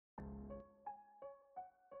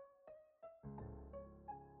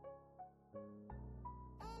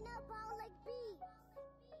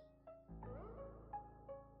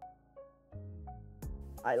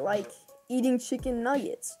I like eating chicken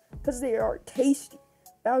nuggets because they are tasty.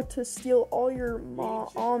 About to steal all your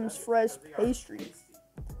mom's fresh pastry.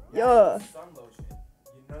 Yeah. Sun lotion.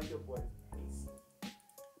 You know your boy tasty.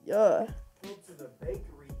 Yeah. Go to the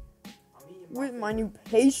bakery. I'm eating With my new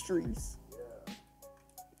pastries. Yeah.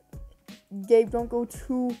 Gabe, don't go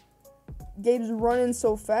too. Gabe's running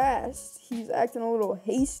so fast. He's acting a little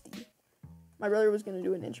hasty. My brother was gonna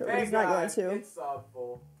do an intro, but he's not going to. It's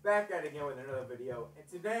Full. Back at it again with another video, and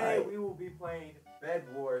today we will be playing Bed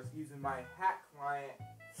Wars using my hack client,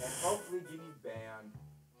 and hopefully getting banned.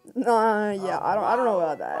 Yeah, I don't know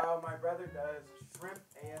about that. While my brother does shrimp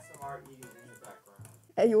ASMR eating in the background.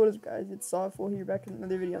 Hey, what is up, guys? It's Full here, back in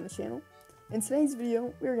another video on the channel. In today's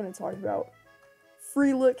video, we're gonna talk about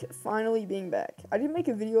Free Look finally being back. I didn't make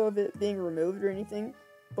a video of it being removed or anything,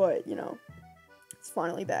 but you know, it's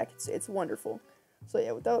finally back. It's wonderful. So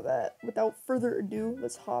yeah, without further ado,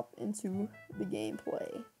 let's hop into the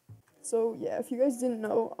gameplay. So yeah, if you guys didn't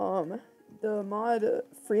know, the mod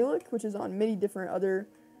Free Look, which is on many different other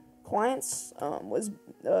clients, was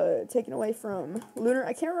taken away from Lunar.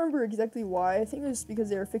 I can't remember exactly why. I think it was because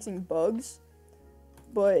they were fixing bugs.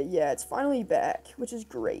 But yeah, it's finally back, which is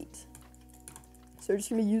great. So we're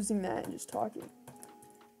just gonna be using that and just talking.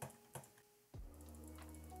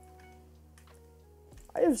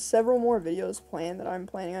 I have several more videos planned that I'm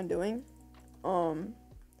planning on doing. Oh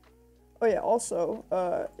yeah, also,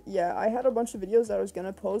 yeah, I had a bunch of videos that I was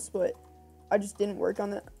gonna post, but I just didn't work on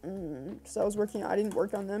them, because I didn't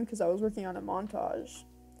work on them because I was working on a montage.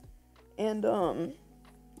 And,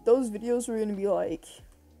 those videos were gonna be like,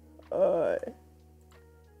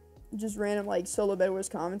 just random, like, solo Bed Wars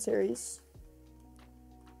commentaries.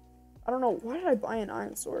 I don't know, why did I buy an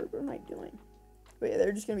iron sword? What am I doing? But yeah,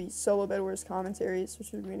 they're just gonna be solo Bed Wars commentaries,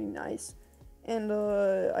 which is really nice. And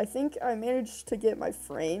I think I managed to get my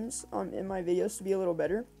frames in my videos to be a little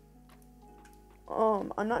better.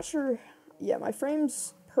 I'm not sure. Yeah, my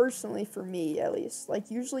frames personally, for me at least,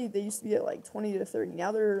 like usually they used to be at like 20 to 30.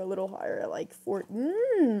 Now they're a little higher at like 40.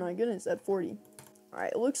 My goodness, at 40. All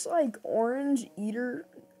right, it looks like Orange Eater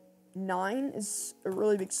 9 is a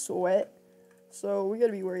really big sweat, so we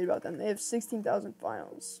gotta be worried about them. They have 16,000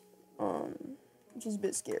 finals. Which is a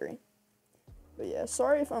bit scary. But yeah,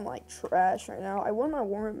 sorry if I'm like trash right now. I won my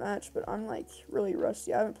warm-up match, but I'm like really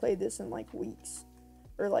rusty. I haven't played this in like weeks.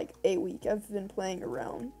 Or like a week. I've been playing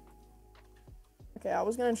around. Okay, I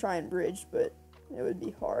was gonna try and bridge, but it would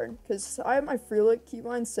be hard. Because I have my Free Look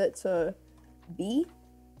keybind set to B.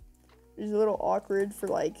 Which is a little awkward for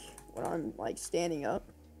like when I'm like standing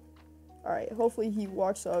up. Alright, hopefully he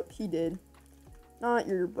walks up. He did. Not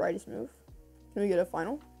your brightest move. Can we get a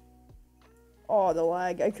final? Oh, the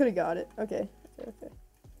lag. I could have got it. Okay.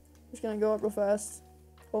 Just gonna go up real fast.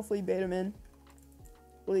 Hopefully bait him in.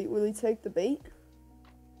 Will he take the bait?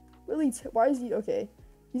 Why is he... Okay.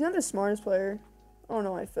 He's not the smartest player. Oh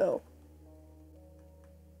no, I fell.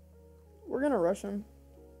 We're gonna rush him.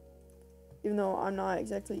 Even though I'm not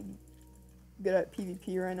exactly good at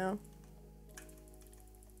PvP right now.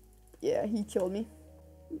 Yeah, he killed me.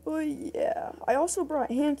 But yeah, I also brought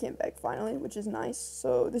Handcam back finally, which is nice.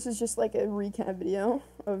 So this is just like a recap video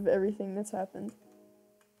of everything that's happened.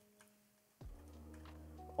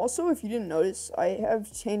 Also, if you didn't notice, I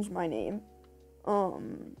have changed my name.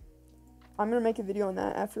 I'm gonna make a video on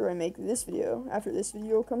that after I make this video. After this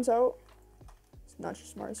video comes out. It's not your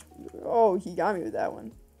smartest. Oh, he got me with that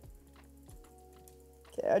one.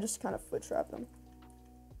 Okay, I just kind of foot trapped him.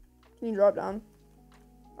 Can you drop down?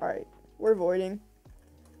 Alright, we're avoiding.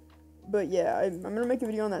 But yeah, I'm going to make a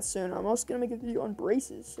video on that soon. I'm also going to make a video on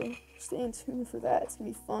braces, so stay tuned for that. It's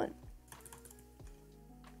going to be fun.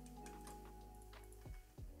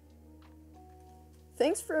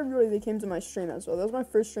 Thanks for everybody that came to my stream as well. That was my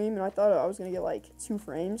first stream, and I thought I was going to get like 2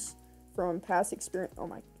 frames from past experience. Oh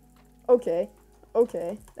my. Okay,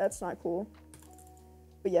 that's not cool.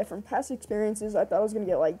 But yeah, from past experiences, I thought I was going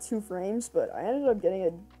to get like 2 frames, but I ended up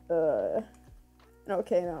getting an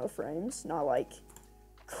okay amount of frames, not like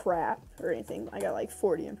crap or anything. I got like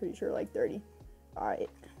 40, I'm pretty sure, like 30. Alright.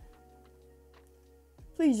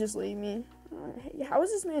 Please just leave me. How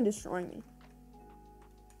is this man destroying me?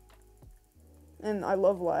 And I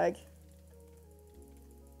love lag.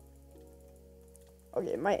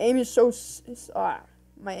 Okay, my aim is so shaky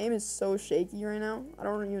right now. I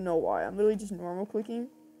don't even know why. I'm literally just normal clicking.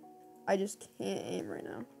 I just can't aim right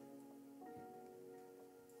now.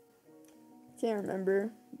 Can't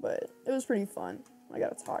remember, but it was pretty fun. I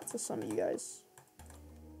gotta talk to some of you guys.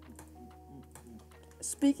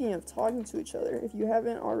 Speaking of talking to each other, if you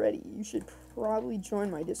haven't already, you should probably join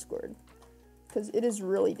my Discord. Because it is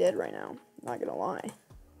really dead right now. Not gonna lie.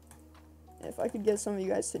 And if I could get some of you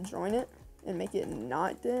guys to join it and make it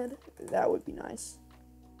not dead, that would be nice.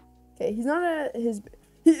 Okay, he's not at his...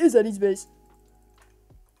 He is at his base.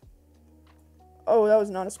 Oh, that was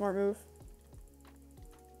not a smart move.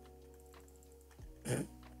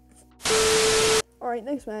 Alright,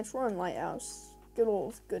 next match, we're on Lighthouse.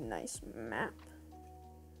 Good nice map.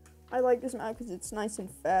 I like this map because it's nice and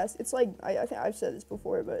fast. It's like, I think I've said this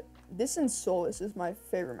before, but this and Solus is my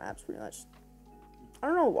favorite maps pretty much. I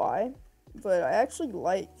don't know why, but I actually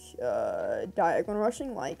like diagonal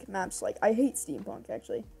rushing, like maps like, I hate Steampunk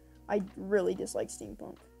actually. I really dislike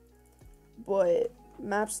Steampunk. But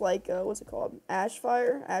maps like, what's it called?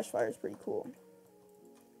 Ashfire? Ashfire is pretty cool.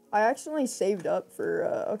 I actually saved up for,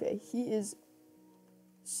 okay, he is,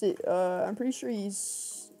 I'm pretty sure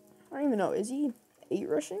he's, I don't even know, is he 8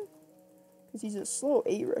 rushing? Because he's a slow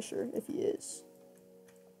 8 rusher, if he is.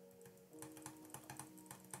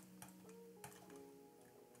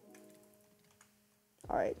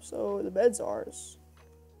 Alright, so the bed's ours.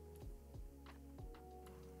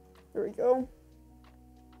 There we go.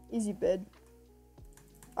 Easy bed.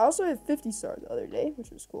 I also had 50 star the other day,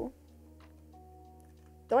 which was cool.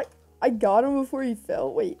 I got him before he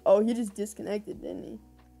fell? Wait, oh, he just disconnected, didn't he?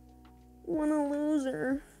 What a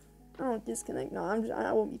loser. I don't disconnect. No,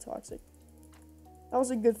 I won't be toxic. That was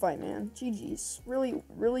a good fight, man. GG's. Really,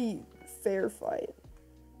 really fair fight.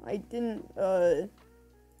 I didn't,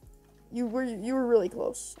 you were really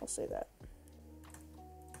close. I'll say that.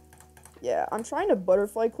 Yeah, I'm trying to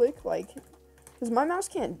butterfly click, like, because my mouse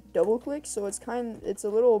can't double click, so it's a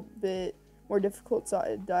little bit more difficult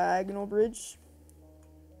to diagonal bridge.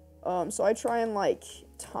 So I try and, like,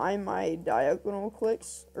 time my diagonal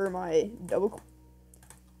clicks, or my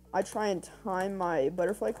I try and time my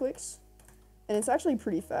butterfly clicks, and it's actually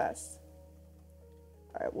pretty fast.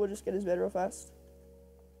 Alright, we'll just get his bed real fast.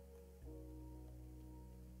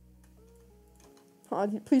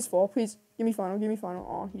 Please fall, please. Give me final, give me final.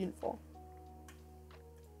 Aw, he didn't fall.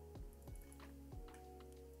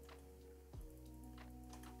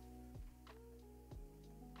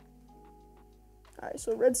 Alright,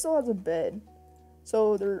 so red still has a bed.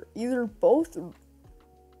 So they're either both...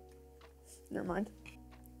 Never mind.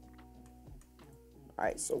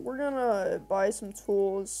 Alright, so we're gonna buy some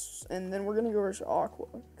tools, and then we're gonna go rush Aqua,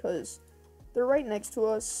 because they're right next to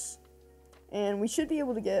us, and we should be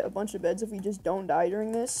able to get a bunch of beds if we just don't die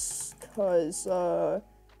during this, because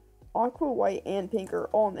Aqua, White, and Pink are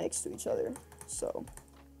all next to each other, so...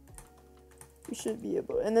 We should be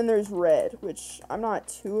able, and then there's Red, which I'm not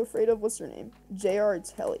too afraid of. What's her name? JR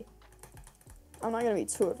Telly. I'm not gonna be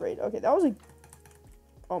too afraid. Okay, that was a,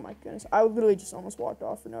 oh my goodness. I literally just almost walked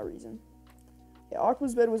off for no reason. Okay,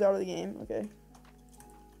 Aqua's bed was out of the game. Okay.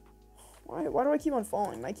 Why do I keep on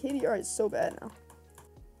falling? My KDR is so bad now.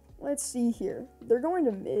 Let's see here. They're going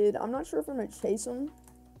to mid. I'm not sure if I'm gonna chase them.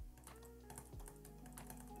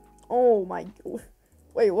 Oh my,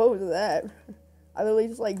 wait, what was that? I literally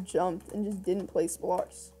just, like, jumped and just didn't place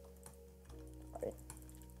blocks. Alright.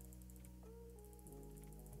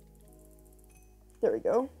 There we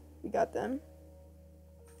go. We got them.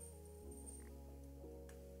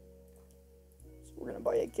 So we're gonna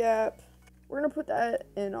buy a gap. We're gonna put that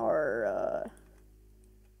in our,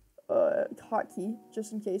 hotkey,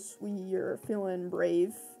 just in case we are feeling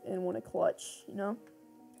brave and want to clutch, you know?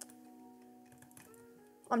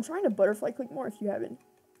 I'm trying to butterfly click more if you haven't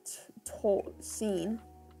seen,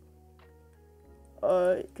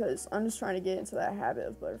 because I'm just trying to get into that habit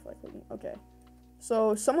of butterfly clicking. Okay,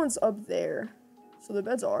 so someone's up there, so the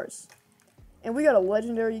bed's ours, and we got a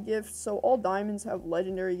legendary gift, so all diamonds have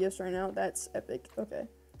legendary gifts right now. That's epic. Okay,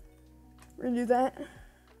 we're gonna do that.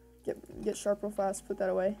 Get sharp real fast, put that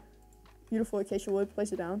away. Beautiful acacia wood,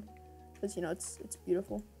 place it down, because, you know, it's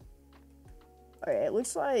beautiful. Alright, it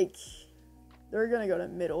looks like they're gonna go to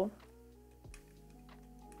middle.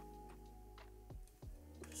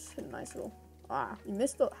 Just hit a nice little, you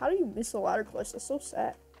missed the, how do you miss the ladder clutch? That's so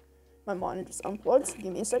sad. My monitor just unplugged.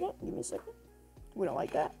 Give me a second, we don't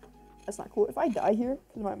like that. That's not cool. If I die here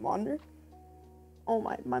because of my monitor, oh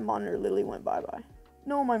my monitor literally went bye-bye.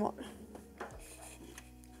 No, my monitor.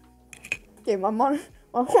 Okay, my monitor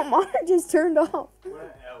just turned off.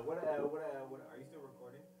 What are you still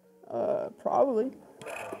recording? Probably.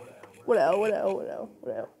 What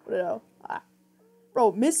L?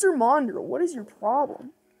 Bro, Mr. Monitor, what is your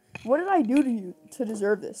problem? What did I do to you to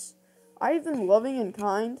deserve this? I have been loving and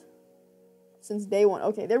kind since day one.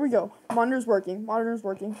 Okay, there we go. Monitor's working.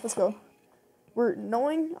 Let's go. We're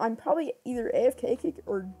knowing I'm probably either AFK kick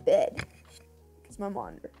or dead. Because my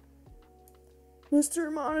monitor.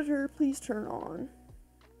 Mr. Monitor, please turn on.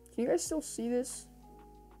 Can you guys still see this?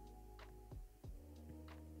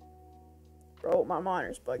 Bro, my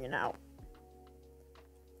monitor's bugging out.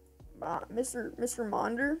 Mr.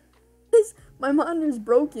 Monitor? My monitor's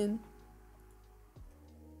broken.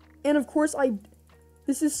 And of course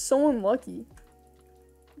this is so unlucky.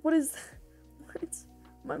 What is that? What?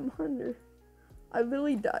 My monitor. I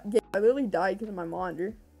literally died because of my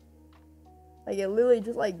monitor. Like, it literally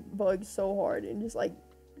just, like, bugged so hard and just, like,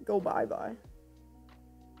 go bye-bye.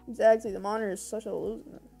 Exactly, the monitor is such a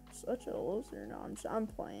loser. Such a loser. No, I'm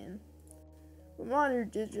playing. The monitor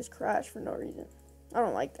did just crash for no reason. I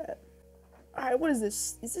don't like that. Alright, what is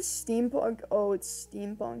this? Is this steampunk? Oh, it's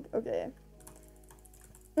steampunk. Okay.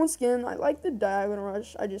 Once again, I like the diagonal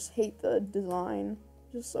rush. I just hate the design.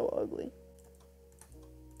 Just so ugly.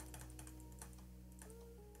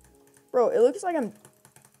 Bro, it looks like I'm...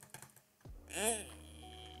 I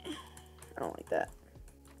don't like that.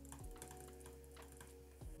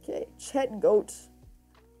 Okay, Chet Goat.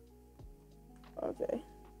 Okay.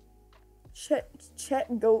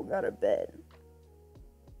 Chet Goat got a bed.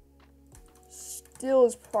 Still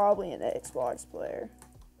is probably an Xbox player.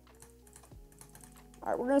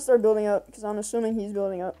 Alright, we're gonna start building up, because I'm assuming he's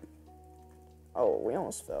building up. Oh, we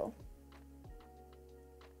almost fell.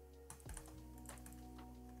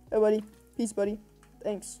 Hey, buddy. Peace, buddy.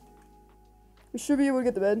 Thanks. We should be able to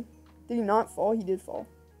get the bed. Did he not fall? He did fall.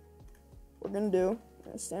 What we're gonna do, we're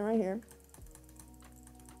gonna stand right here.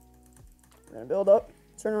 We're gonna build up.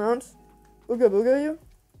 Turn around. Booga booga you.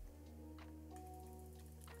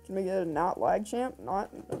 Can we get a not lag champ? Not.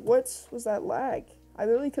 What was that lag? I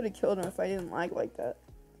literally could have killed him if I didn't lag like that.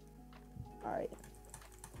 Alright.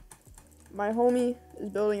 My homie is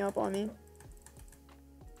building up on me.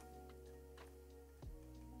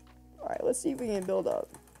 Alright, let's see if we can build up.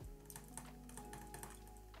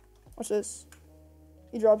 Watch this.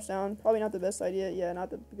 He drops down. Probably not the best idea. Yeah, not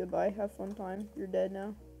the goodbye. Have fun time. You're dead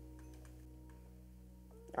now.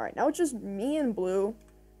 Alright, now it's just me and Blue.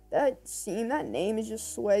 That name is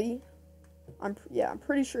just sweaty. I'm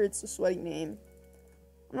pretty sure it's a sweaty name.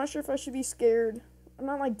 I'm not sure if I should be scared. I'm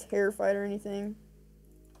not like terrified or anything.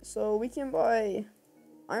 So we can buy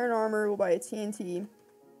iron armor, we'll buy a TNT.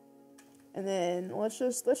 And then let's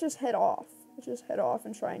just head off. Let's just head off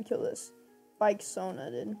and try and kill this bike Sona,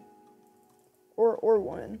 dude. Or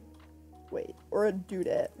one. Wait, or a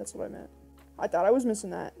dudette. That's what I meant. I thought I was missing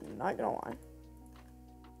that. Not gonna lie.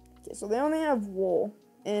 Okay, so they only have wool,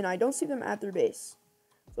 and I don't see them at their base.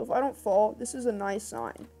 So if I don't fall, this is a nice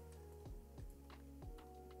sign.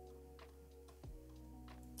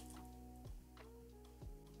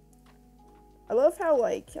 I love how,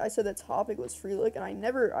 like, I said the topic was free look, and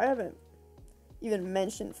I haven't even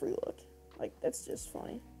mentioned free look. Like, that's just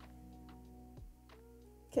funny.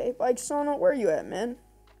 Okay, Bike Sona, where are you at, man?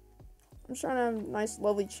 I'm just trying to have a nice,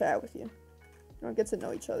 lovely chat with you. Get to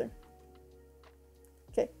know each other.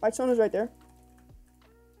 Okay, Bike Sona's right there.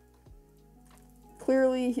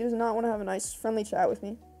 Clearly, he does not want to have a nice, friendly chat with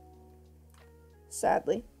me.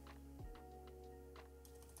 Sadly.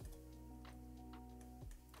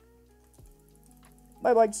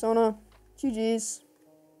 Bye, Bike Sona. GG's.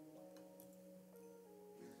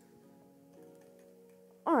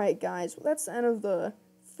 Alright, guys. Well, that's the end of the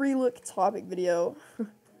free look topic video.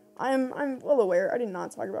 I'm well aware I did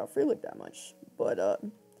not talk about free look that much. But,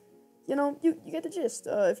 you know, you get the gist.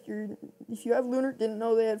 If you have Lunar, didn't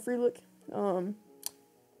know they had free look, go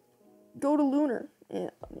to Lunar.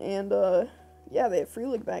 And yeah, they have free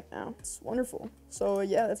look back now. It's wonderful. So,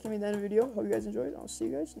 yeah, that's going to be the end of the video. Hope you guys enjoyed. I'll see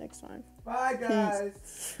you guys next time. Bye, guys.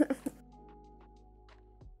 Peace.